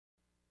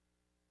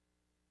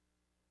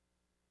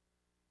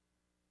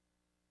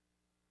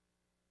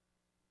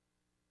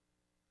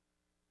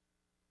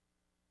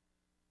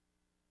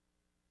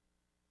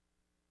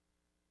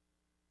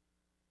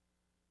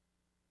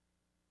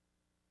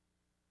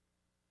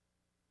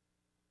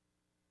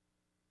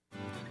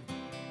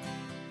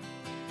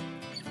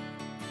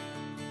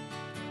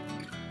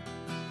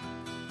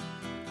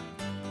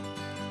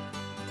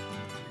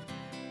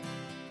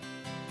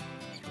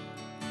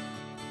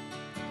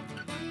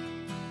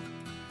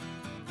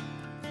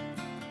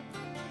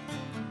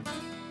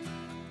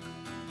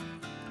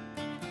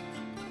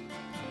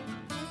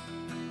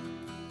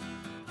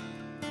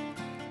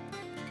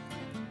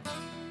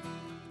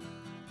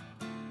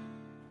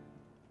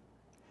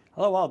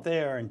Hello out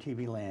there in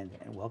TV land,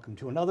 and welcome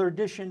to another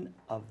edition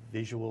of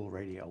Visual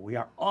Radio. We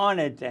are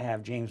honored to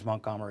have James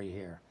Montgomery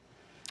here.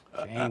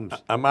 James.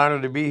 I'm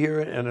honored to be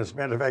here, and as a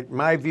matter of fact,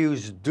 my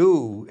views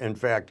do, in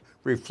fact,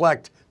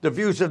 reflect the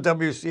views of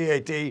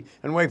WCAT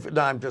and Wakefield.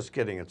 No, I'm just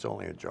kidding. It's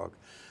only a joke.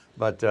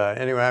 But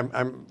anyway,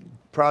 I'm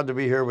proud to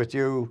be here with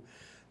you.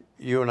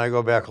 You and I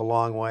go back a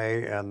long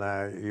way, and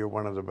you're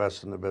one of the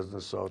best in the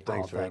business, so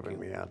thanks for having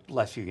me on.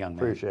 Bless you, young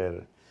man. Appreciate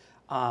it.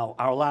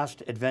 Our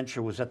last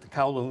adventure was at the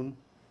Kowloon.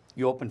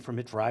 You opened for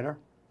Mitch Ryder?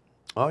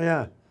 Oh,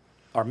 yeah.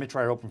 Or Mitch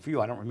Ryder opened for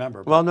you, I don't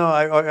remember. Well, no,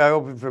 I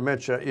opened for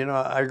Mitch. You know,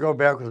 I go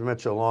back with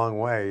Mitch a long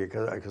way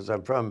because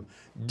I'm from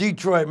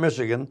Detroit,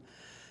 Michigan,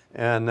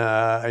 and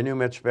I knew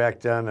Mitch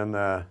back then, and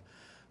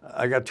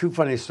I got two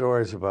funny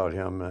stories about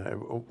him,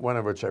 one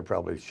of which I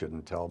probably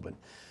shouldn't tell, but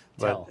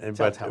Tell.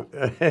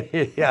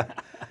 yeah,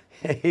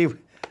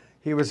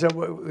 he was at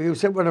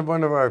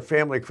one of our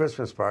family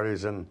Christmas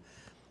parties and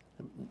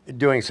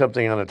doing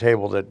something on a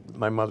table that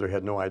my mother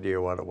had no idea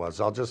what it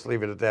was. I'll just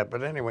leave it at that.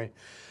 But anyway,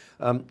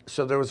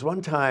 so there was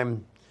one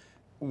time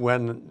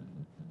when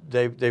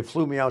they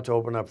flew me out to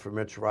open up for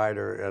Mitch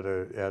Ryder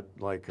at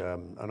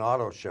an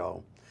auto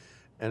show,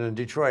 and in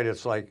Detroit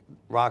it's like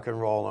rock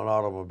and roll and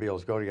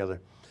automobiles go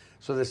together.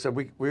 So they said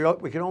we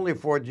can only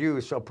afford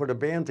you, so put a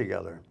band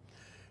together.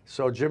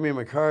 So Jimmy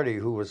McCarty,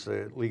 who was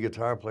the lead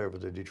guitar player for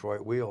the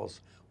Detroit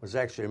Wheels, was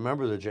actually a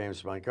member of the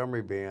James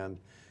Montgomery Band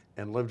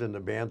and lived in the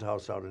band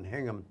house out in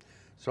Hingham.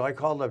 So I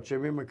called up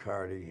Jimmy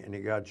McCarty, and he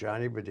got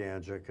Johnny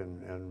Bedanchik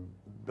and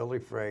Billy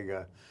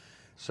Fraga.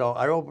 So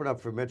I opened up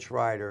for Mitch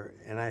Ryder,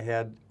 and I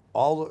had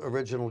all the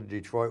original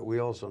Detroit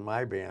Wheels in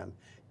my band,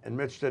 and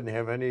Mitch didn't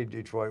have any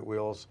Detroit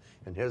Wheels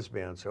in his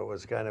band, so it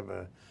was kind of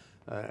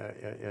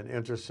an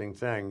interesting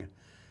thing.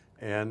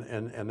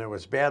 And there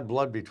was bad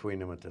blood between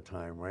them at the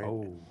time, right?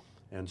 Oh.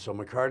 And so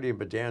McCarty and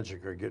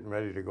Bedanchik are getting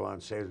ready to go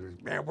on stage.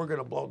 Man, we're going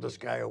to blow this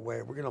guy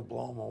away. We're going to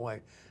blow him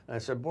away. And I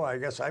said, boy, I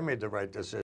guess I made the right decision.